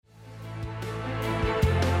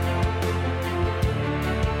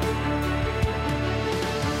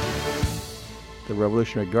The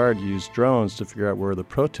Revolutionary Guard used drones to figure out where the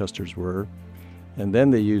protesters were, and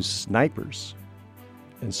then they used snipers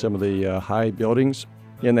in some of the high buildings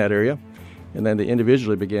in that area, and then they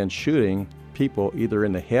individually began shooting people either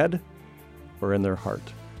in the head or in their heart.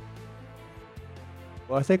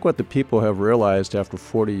 Well, I think what the people have realized after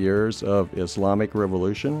 40 years of Islamic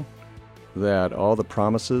revolution, that all the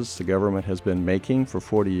promises the government has been making for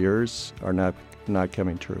 40 years are not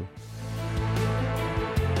coming true.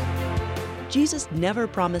 Jesus never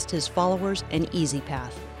promised his followers an easy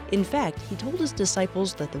path. In fact, he told his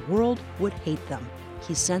disciples that the world would hate them.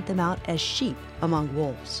 He sent them out as sheep among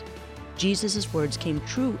wolves. Jesus' words came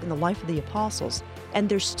true in the life of the apostles, and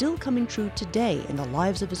they're still coming true today in the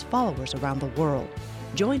lives of his followers around the world.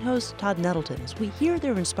 Join host Todd Nettleton as we hear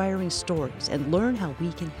their inspiring stories and learn how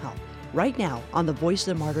we can help, right now on the Voice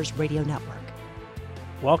of the Martyrs Radio Network.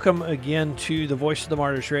 Welcome again to the Voice of the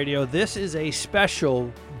Martyrs Radio. This is a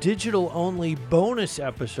special digital-only bonus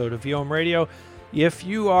episode of VOM Radio. If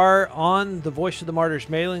you are on the Voice of the Martyrs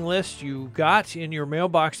mailing list, you got in your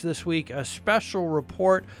mailbox this week a special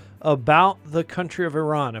report about the country of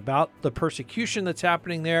Iran, about the persecution that's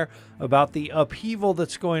happening there, about the upheaval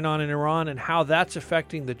that's going on in Iran and how that's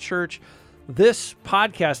affecting the church. This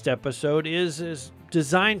podcast episode is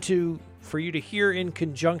designed for you to hear in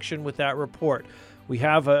conjunction with that report. We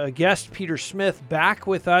have a guest, Peter Smith, back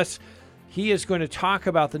with us. He is going to talk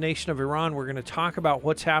about the nation of Iran. We're going to talk about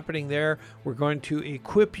what's happening there. We're going to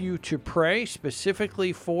equip you to pray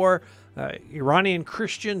specifically for Iranian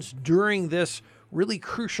Christians during this really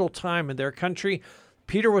crucial time in their country.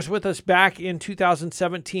 Peter was with us back in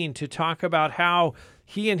 2017 to talk about how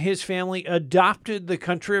he and his family adopted the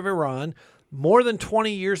country of Iran more than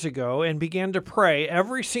 20 years ago and began to pray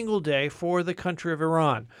every single day for the country of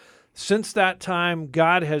Iran. Since that time,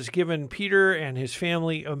 God has given Peter and his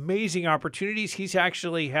family amazing opportunities. He's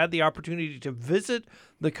actually had the opportunity to visit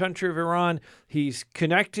the country of Iran. He's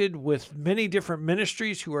connected with many different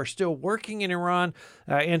ministries who are still working in Iran.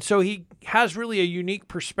 And so he has really a unique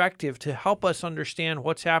perspective to help us understand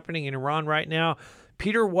what's happening in Iran right now.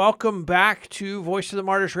 Peter, welcome back to Voice of the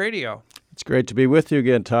Martyrs Radio. It's great to be with you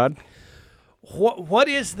again, Todd. What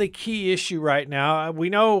is the key issue right now?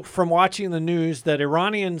 We know from watching the news that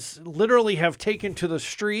Iranians literally have taken to the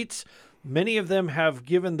streets. Many of them have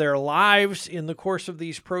given their lives in the course of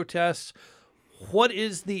these protests. What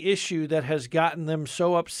is the issue that has gotten them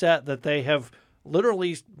so upset that they have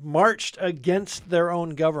literally marched against their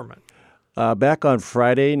own government? Back on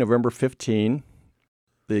Friday, November 15,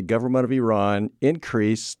 the government of Iran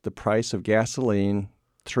increased the price of gasoline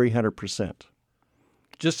 300%.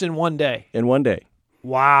 Just in one day? In one day.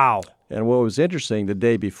 Wow. And what was interesting, the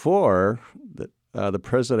day before, the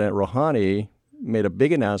President Rouhani made a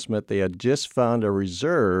big announcement. They had just found a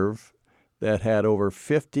reserve that had over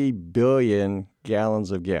 50 billion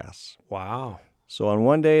gallons of gas. Wow. So on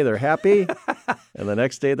one day they're happy, and the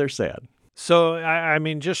next day they're sad. So, I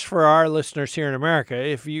mean, just for our listeners here in America,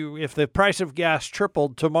 if the price of gas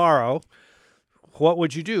tripled tomorrow, what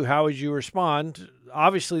would you do? How would you respond?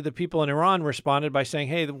 Obviously, the people in Iran responded by saying,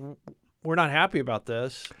 hey, we're not happy about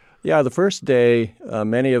this. Yeah, the first day,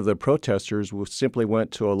 many of the protesters simply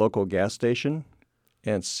went to a local gas station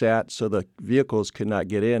and sat so the vehicles could not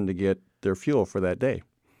get in to get their fuel for that day.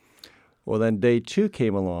 Well, then day two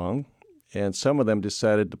came along, and some of them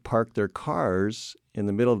decided to park their cars in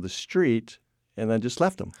the middle of the street and then just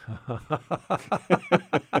left them.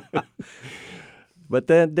 But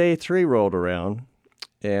then day three rolled around,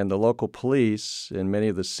 and the local police in many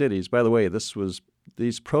of the cities, by the way,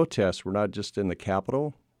 these protests were not just in the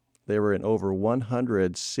capital. They were in over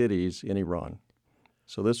 100 cities in Iran.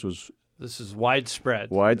 So this is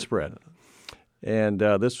widespread. Widespread. And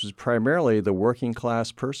this was primarily the working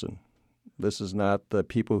class person. This is not the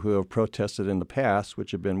people who have protested in the past,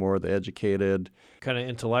 which have been more the educated. Kind of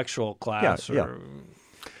intellectual class. Yeah.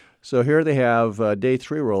 So here they have day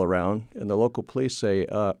three roll around, and the local police say,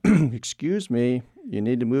 excuse me, you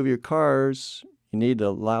need to move your cars. You need to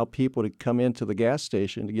allow people to come into the gas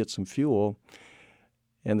station to get some fuel.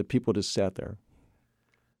 And the people just sat there.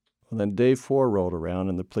 And then day four rolled around,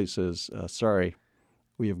 and the police says, sorry,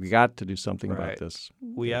 we have got to do something about this.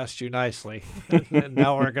 We asked you nicely, and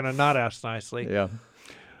now we're going to not ask nicely. Yeah.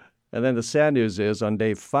 And then the sad news is on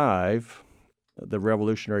day five, the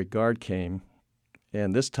Revolutionary Guard came,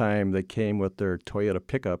 and this time they came with their Toyota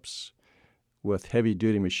pickups with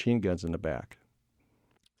heavy-duty machine guns in the back.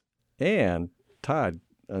 And, Todd,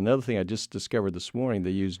 another thing I just discovered this morning,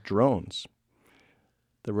 they used drones.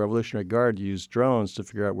 The Revolutionary Guard used drones to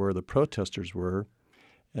figure out where the protesters were,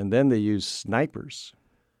 and then they used snipers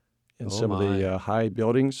in some of the high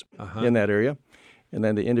buildings in that area. And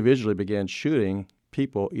then they individually began shooting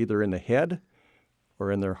people either in the head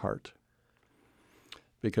or in their heart.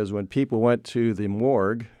 Because when people went to the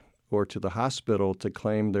morgue or to the hospital to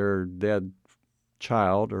claim their dead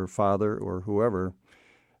child or father or whoever,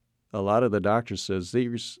 a lot of the doctors says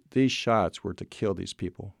these shots were to kill these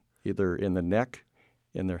people, either in the neck,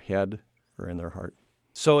 in their head, or in their heart.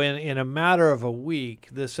 So in a matter of a week,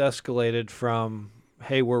 this escalated from,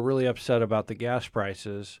 hey, we're really upset about the gas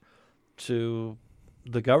prices, to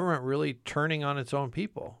the government really turning on its own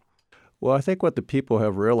people. Well, I think what the people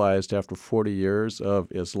have realized after 40 years of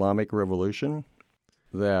Islamic revolution,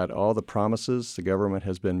 that all the promises the government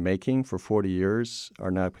has been making for 40 years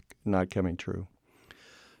are not coming true.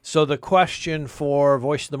 So the question for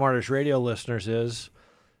Voice of the Martyrs radio listeners is,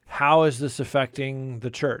 how is this affecting the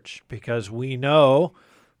church? Because we know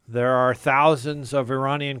there are thousands of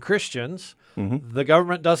Iranian Christians. Mm-hmm. The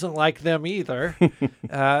government doesn't like them either.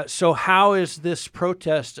 So how is this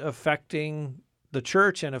protest affecting the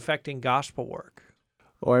church and affecting gospel work?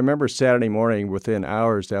 Well, I remember Saturday morning, within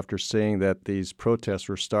hours after seeing that these protests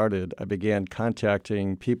were started, I began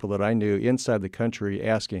contacting people that I knew inside the country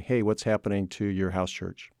asking, hey, what's happening to your house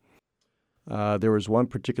church? There was one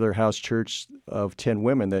particular house church of 10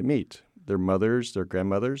 women that meet, their mothers, their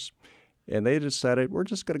grandmothers, and they decided, we're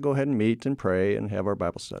just going to go ahead and meet and pray and have our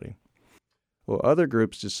Bible study. Well, other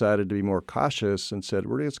groups decided to be more cautious and said,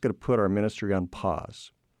 we're just going to put our ministry on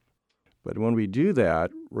pause. But when we do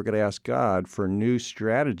that, we're going to ask God for new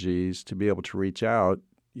strategies to be able to reach out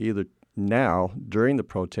either now, during the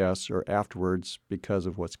protests, or afterwards because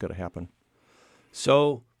of what's going to happen.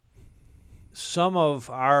 So some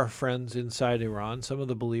of our friends inside Iran, some of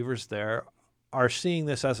the believers there, are seeing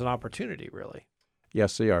this as an opportunity, really.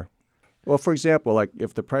 Yes, they are. Well, for example, like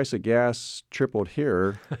if the price of gas tripled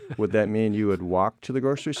here, would that mean you would walk to the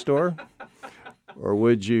grocery store? Or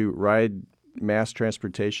would you ride mass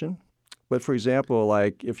transportation? But for example,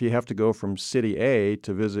 like if you have to go from city A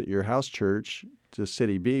to visit your house church to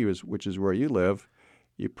city B, which is where you live,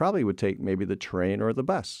 you probably would take maybe the train or the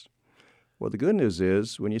bus. Well, the good news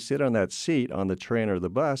is when you sit on that seat on the train or the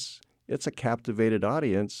bus, it's a captivated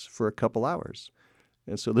audience for a couple hours.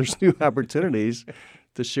 And so there's new opportunities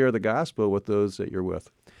to share the gospel with those that you're with.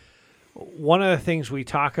 One of the things we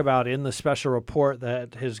talk about in the special report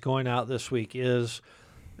that is going out this week is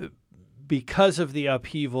because of the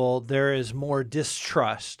upheaval, there is more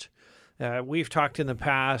distrust. We've talked in the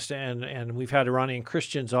past, and we've had Iranian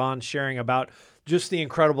Christians on sharing about just the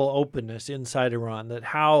incredible openness inside Iran, that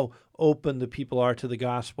how open the people are to the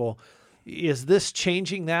gospel. Is this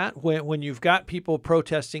changing that? When you've got people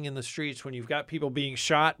protesting in the streets, when you've got people being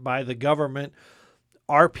shot by the government,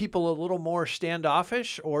 are people a little more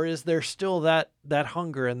standoffish, or is there still that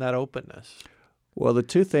hunger and that openness? Well, the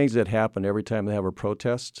two things that happen every time they have a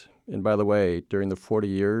protest, and by the way, during the 40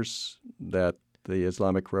 years that the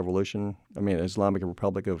Islamic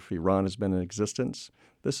Republic of Iran has been in existence,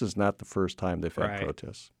 this is not the first time they've had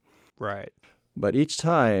protests. Right. But each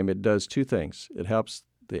time it does two things. It helps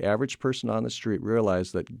the average person on the street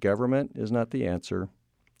realize that government is not the answer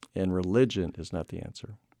and religion is not the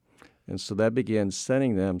answer. And so that begins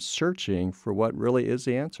sending them searching for what really is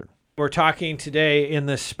the answer. We're talking today in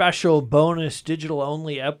this special bonus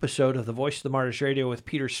digital-only episode of the Voice of the Martyrs Radio with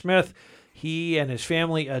Peter Smith. He and his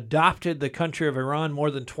family adopted the country of Iran more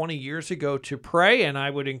than 20 years ago to pray, and I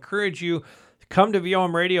would encourage you to come to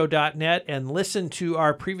vomradio.net and listen to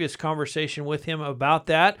our previous conversation with him about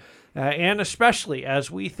that, and especially as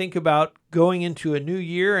we think about going into a new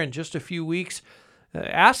year in just a few weeks.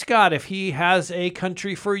 Ask God if he has a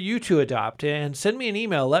country for you to adopt, and send me an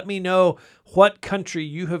email. Let me know what country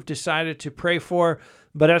you have decided to pray for.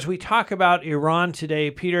 But as we talk about Iran today,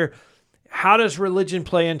 Peter, how does religion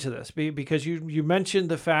play into this? Because you mentioned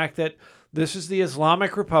the fact that this is the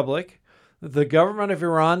Islamic Republic. The government of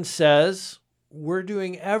Iran says we're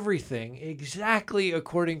doing everything exactly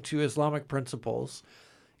according to Islamic principles.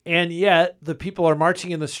 And yet the people are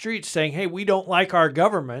marching in the streets saying, hey, we don't like our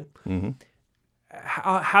government. Mm-hmm.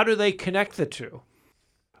 How do they connect the two?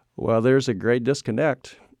 Well, there's a great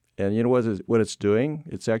disconnect. And you know what it's doing?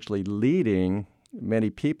 It's actually leading many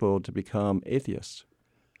people to become atheists.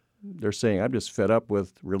 They're saying, I'm just fed up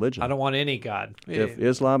with religion. I don't want any God. If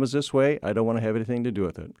Islam is this way, I don't want to have anything to do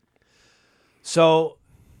with it. So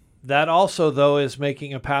that also, though, is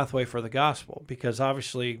making a pathway for the gospel, because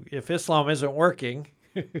obviously if Islam isn't working,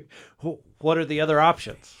 what are the other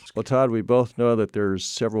options? Well, Todd, we both know that there's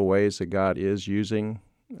several ways that God is using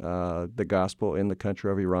the gospel in the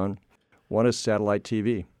country of Iran. One is satellite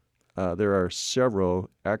TV. There are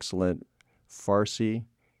several excellent Farsi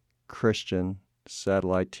Christian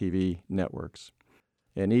satellite TV networks.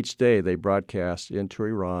 And each day they broadcast into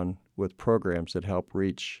Iran with programs that help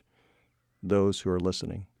reach those who are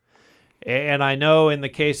listening. And I know in the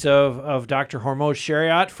case of Dr. Hormoz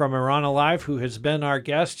Shariat from Iran Alive, who has been our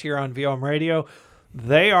guest here on VOM Radio,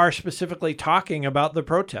 they are specifically talking about the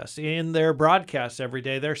protests in their broadcasts every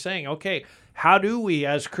day. They're saying, okay, how do we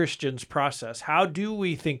as Christians process? How do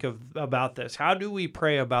we think about this? How do we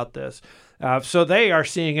pray about this? So they are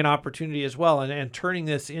seeing an opportunity as well and turning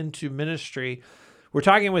this into ministry. We're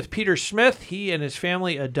talking with Peter Smith. He and his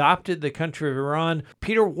family adopted the country of Iran.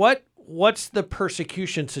 Peter, what's the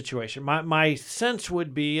persecution situation? My sense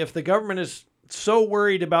would be if the government is so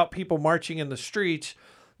worried about people marching in the streets,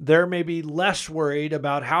 they're maybe less worried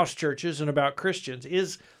about house churches and about Christians.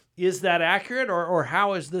 Is that accurate, or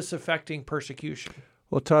how is this affecting persecution?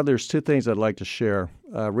 Well, Todd, there's two things I'd like to share.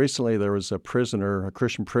 Recently, there was a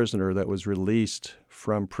Christian prisoner that was released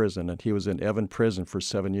from prison, and he was in Evin prison for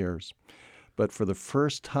 7 years. But for the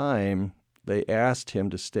first time, they asked him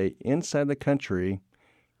to stay inside the country,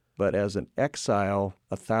 but as an exile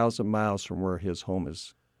 1,000 miles from where his home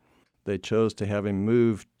is. They chose to have him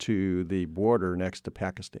move to the border next to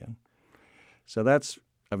Pakistan. So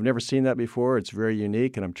I've never seen that before. It's very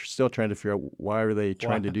unique, and I'm still trying to figure out why are they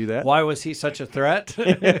trying to do that. Why was he such a threat?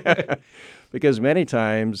 Because many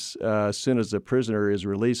times, as soon as a prisoner is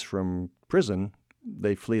released from prison,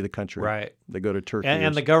 they flee the country. Right. They go to Turkey.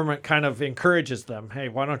 And the government kind of encourages them. Hey,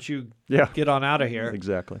 why don't you get on out of here?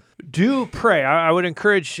 Exactly. Do pray. I would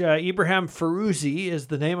encourage Ibrahim Feruzi is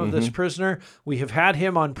the name of this prisoner. We have had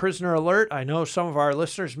him on Prisoner Alert. I know some of our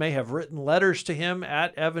listeners may have written letters to him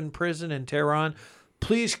at Evin Prison in Tehran.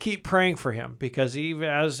 Please keep praying for him, because even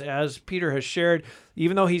as Peter has shared,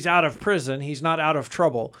 even though he's out of prison, he's not out of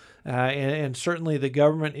trouble. And certainly the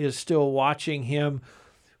government is still watching him.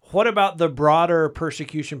 What about the broader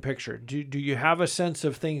persecution picture? Do you have a sense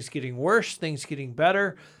of things getting worse, things getting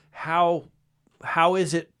better? How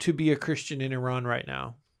is it to be a Christian in Iran right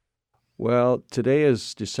now? Well, today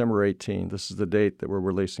is December 18. This is the date that we're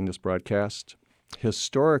releasing this broadcast.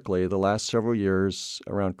 Historically, the last several years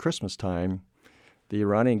around Christmas time, the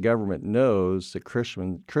Iranian government knows that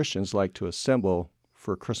Christians like to assemble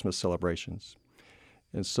for Christmas celebrations.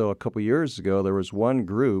 And so a couple years ago, there was one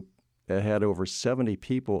group that had over 70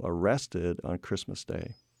 people arrested on Christmas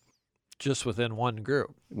Day. Just within one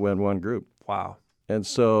group? One group. Wow. And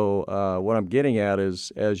so what I'm getting at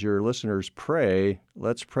is, as your listeners pray,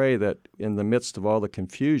 let's pray that in the midst of all the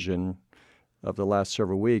confusion of the last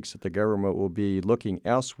several weeks, that the government will be looking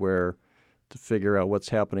elsewhere to figure out what's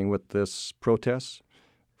happening with this protest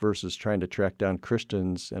versus trying to track down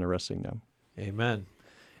Christians and arresting them. Amen.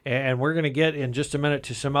 And we're going to get in just a minute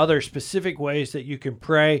to some other specific ways that you can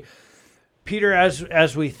pray. Peter,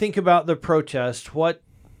 as we think about the protest,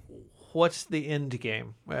 what's the end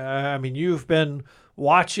game? I mean, you've been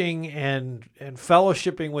watching and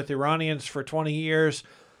fellowshipping with Iranians for 20 years.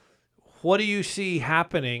 What do you see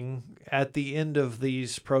happening at the end of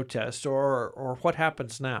these protests, or what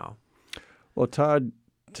happens now? Well, Todd,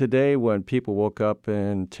 today when people woke up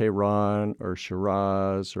in Tehran or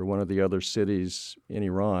Shiraz or one of the other cities in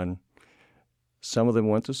Iran, some of them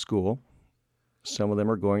went to school, some of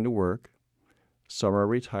them are going to work, some are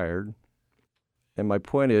retired. And my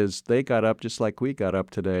point is, they got up just like we got up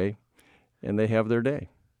today, and they have their day.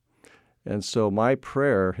 And so my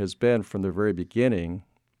prayer has been from the very beginning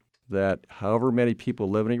that however many people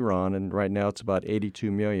live in Iran, and right now it's about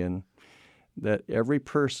 82 million, that every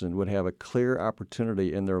person would have a clear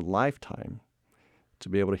opportunity in their lifetime to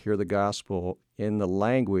be able to hear the gospel in the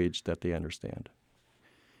language that they understand.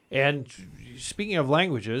 And speaking of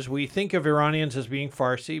languages, we think of Iranians as being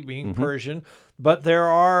Farsi, being Persian, but there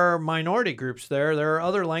are minority groups there. There are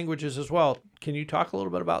other languages as well. Can you talk a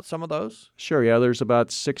little bit about some of those? Sure, yeah. There's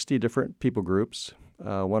about 60 different people groups.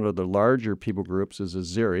 One of the larger people groups is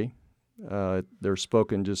Azeri. They're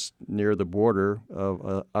spoken just near the border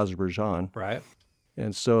of Azerbaijan. Right.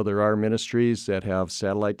 And so there are ministries that have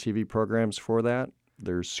satellite TV programs for that.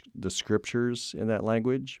 There's the scriptures in that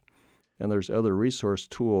language. And there's other resource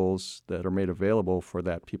tools that are made available for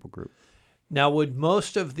that people group. Now, would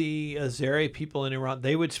most of the Azeri people in Iran,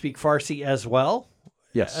 they would speak Farsi as well?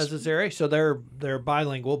 Yes. As Azeri? So they're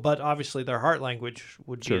bilingual, but obviously their heart language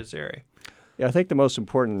would be Azeri. Yeah, I think the most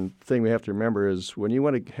important thing we have to remember is when you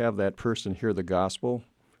want to have that person hear the gospel,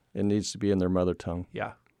 it needs to be in their mother tongue.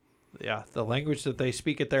 Yeah. Yeah, the language that they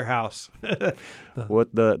speak at their house.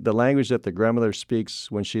 What the language that the grandmother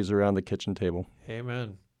speaks when she's around the kitchen table.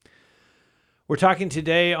 Amen. We're talking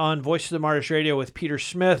today on Voice of the Martyrs Radio with Peter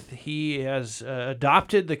Smith. He has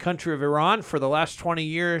adopted the country of Iran for the last 20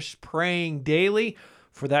 years, praying daily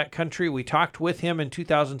for that country. We talked with him in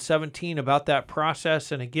 2017 about that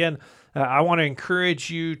process. And again, I want to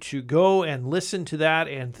encourage you to go and listen to that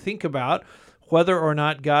and think about whether or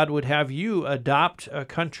not God would have you adopt a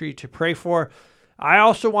country to pray for. I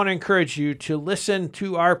also want to encourage you to listen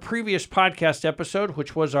to our previous podcast episode,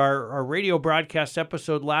 which was our radio broadcast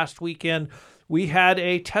episode last weekend. We had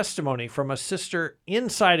a testimony from a sister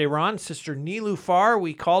inside Iran, Sister Nilufar,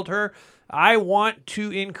 we called her. I want to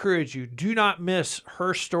encourage you, do not miss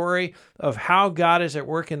her story of how God is at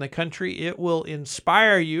work in the country. It will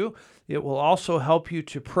inspire you. It will also help you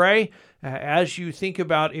to pray as you think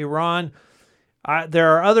about Iran.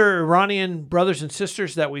 There are other Iranian brothers and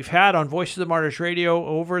sisters that we've had on Voice of the Martyrs Radio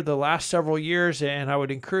over the last several years, and I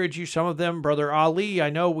would encourage you, some of them, Brother Ali, I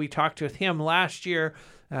know we talked with him last year.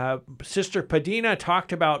 Sister Padina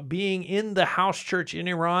talked about being in the house church in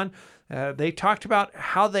Iran. They talked about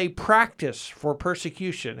how they practice for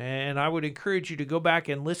persecution, and I would encourage you to go back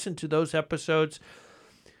and listen to those episodes.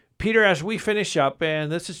 Peter, as we finish up,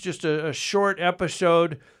 and this is just a short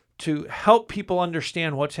episode to help people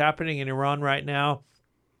understand what's happening in Iran right now,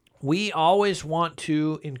 we always want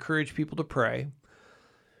to encourage people to pray.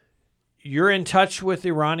 You're in touch with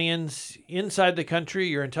Iranians inside the country.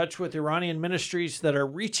 You're in touch with Iranian ministries that are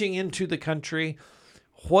reaching into the country.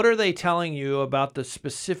 What are they telling you about the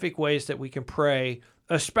specific ways that we can pray,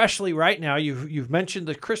 especially right now? You've mentioned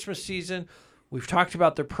the Christmas season. We've talked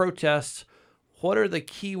about the protests. What are the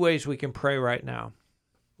key ways we can pray right now?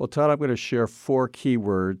 Well, Todd, I'm going to share 4 key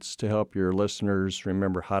words to help your listeners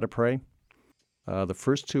remember how to pray. The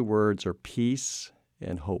first 2 words are peace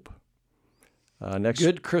and hope.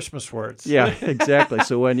 Good Christmas words. Yeah, exactly.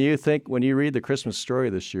 So when you read the Christmas story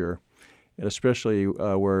this year, and especially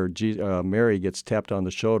where Mary gets tapped on the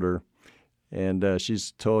shoulder, and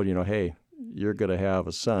she's told, hey, you're going to have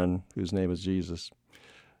a son whose name is Jesus.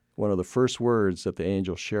 One of the first words that the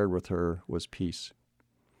angel shared with her was peace.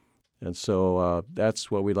 And so that's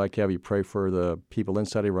what we'd like to have you pray for the people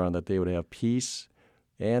inside Iran, that they would have peace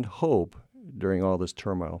and hope during all this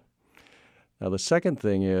turmoil. Now, the second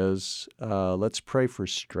thing is let's pray for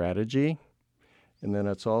strategy, and then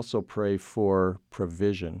let's also pray for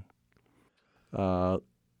provision.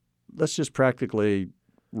 Let's just practically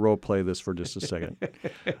role play this for just a second.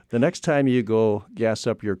 The next time you go gas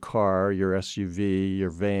up your car, your SUV, your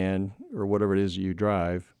van, or whatever it is you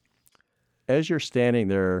drive, as you're standing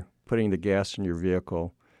there putting the gas in your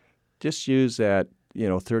vehicle, just use that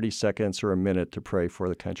 30 seconds or a minute to pray for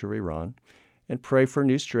the country of Iran, and pray for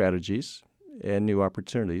new strategies and new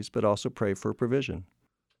opportunities, but also pray for provision.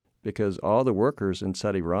 Because all the workers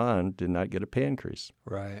inside Iran did not get a pay increase.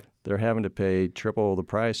 Right. They're having to pay triple the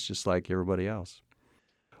price just like everybody else.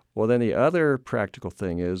 Well, then the other practical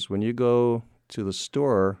thing is when you go to the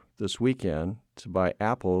store this weekend to buy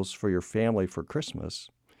apples for your family for Christmas,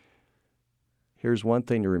 here's one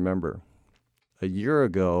thing to remember. A year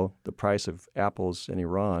ago, the price of apples in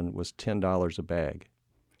Iran was $10 a bag.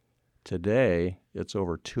 Today, it's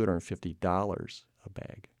over $250 a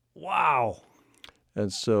bag. Wow.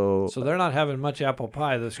 And so they're not having much apple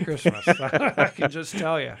pie this Christmas. I can just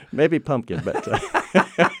tell you. Maybe pumpkin, but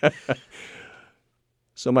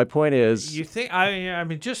so my point is, you think I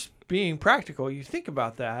mean, just being practical. You think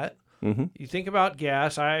about that. Mm-hmm. You think about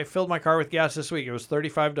gas. I filled my car with gas this week. It was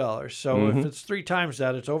 $35. So if it's 3 times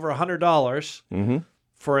that, it's over $100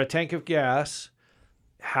 for a tank of gas.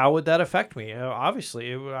 How would that affect me?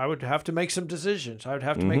 Obviously, I would have to make some decisions. I would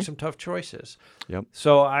have to make some tough choices. Yep.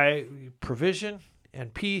 So provision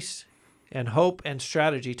and peace and hope and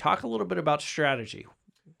strategy. Talk a little bit about strategy.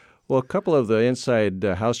 Well, a couple of the inside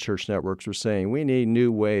house church networks were saying we need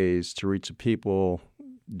new ways to reach the people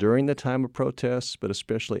during the time of protests, but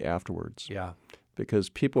especially afterwards. Yeah. Because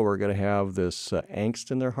people were going to have this angst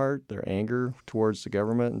in their heart, their anger towards the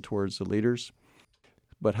government and towards the leaders.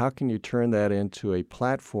 But how can you turn that into a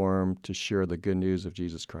platform to share the good news of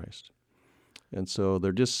Jesus Christ? And so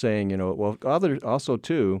they're just saying, also,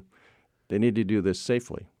 too, they need to do this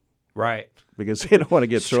safely. Right. Because they don't want to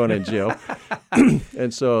get thrown in jail.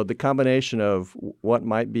 And so the combination of what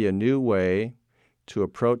might be a new way to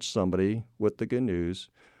approach somebody with the good news,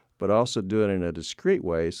 but also do it in a discreet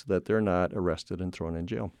way so that they're not arrested and thrown in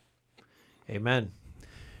jail. Amen.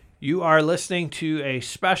 You are listening to a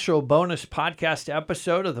special bonus podcast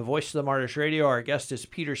episode of the Voice of the Martyrs Radio. Our guest is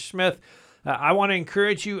Peter Smith. I want to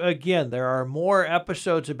encourage you again. There are more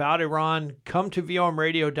episodes about Iran. Come to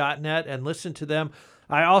vomradio.net and listen to them.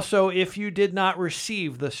 I also, if you did not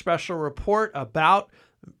receive the special report about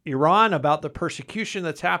Iran, about the persecution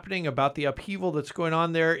that's happening, about the upheaval that's going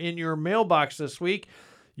on there in your mailbox this week,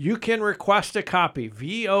 you can request a copy,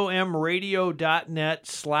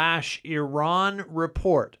 vomradio.net/Iran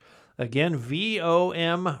Report. Again,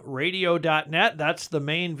 vomradio.net. That's the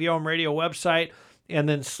main VOM Radio website. And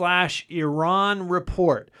then /Iran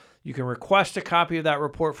Report. You can request a copy of that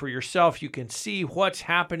report for yourself. You can see what's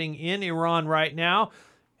happening in Iran right now,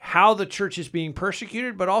 how the church is being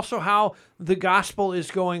persecuted, but also how the gospel is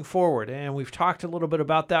going forward. And we've talked a little bit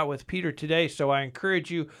about that with Peter today, so I encourage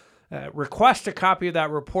you, request a copy of that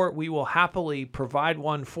report. We will happily provide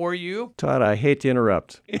one for you. Todd, I hate to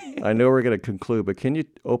interrupt. I know we're going to conclude, but can you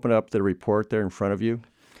open up the report there in front of you?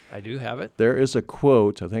 I do have it. There is a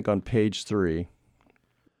quote, I think on page 3,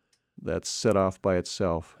 that's set off by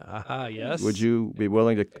itself. Yes. Would you be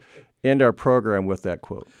willing to end our program with that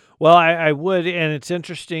quote? Well, I would, and it's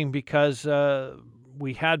interesting because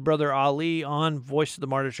we had Brother Ali on Voice of the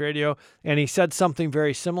Martyrs Radio, and he said something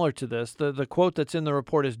very similar to this. The quote that's in the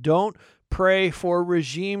report is, "Don't pray for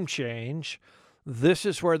regime change. This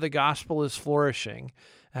is where the gospel is flourishing."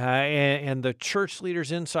 And the church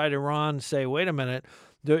leaders inside Iran say, wait a minute,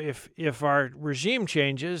 if our regime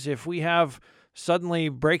changes, if we have suddenly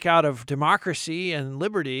breakout of democracy and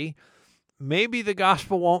liberty, maybe the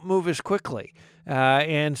gospel won't move as quickly.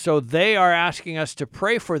 And so they are asking us to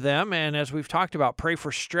pray for them. And as we've talked about, pray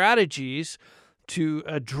for strategies to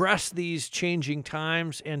address these changing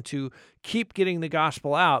times and to keep getting the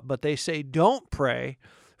gospel out. But they say, don't pray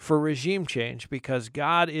for regime change because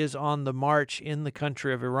God is on the march in the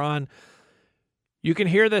country of Iran. You can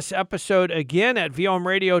hear this episode again at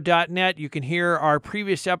vomradio.net. You can hear our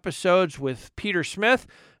previous episodes with Peter Smith,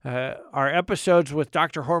 our episodes with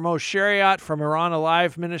Dr. Hormoz Shariat from Iran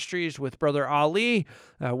Alive Ministries, with Brother Ali,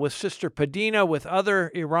 with Sister Padina, with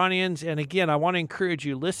other Iranians. And again, I want to encourage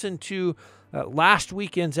you, listen to last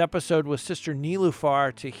weekend's episode with Sister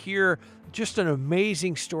Nilufar to hear just an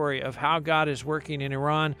amazing story of how God is working in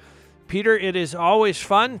Iran. Peter, it is always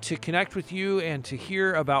fun to connect with you and to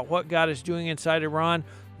hear about what God is doing inside Iran.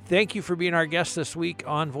 Thank you for being our guest this week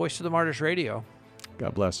on Voice of the Martyrs Radio.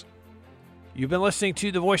 God bless. You've been listening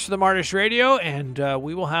to the Voice of the Martyrs Radio, and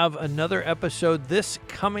we will have another episode this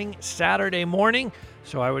coming Saturday morning.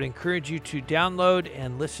 So I would encourage you to download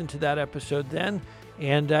and listen to that episode then.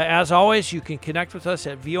 And as always, you can connect with us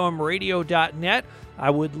at vomradio.net. I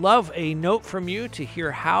would love a note from you to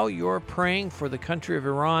hear how you're praying for the country of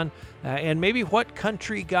Iran and maybe what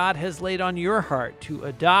country God has laid on your heart to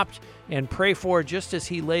adopt and pray for, just as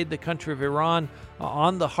he laid the country of Iran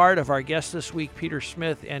on the heart of our guest this week, Peter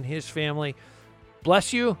Smith and his family.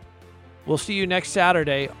 Bless you. We'll see you next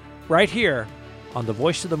Saturday right here on the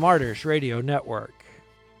Voice of the Martyrs Radio Network.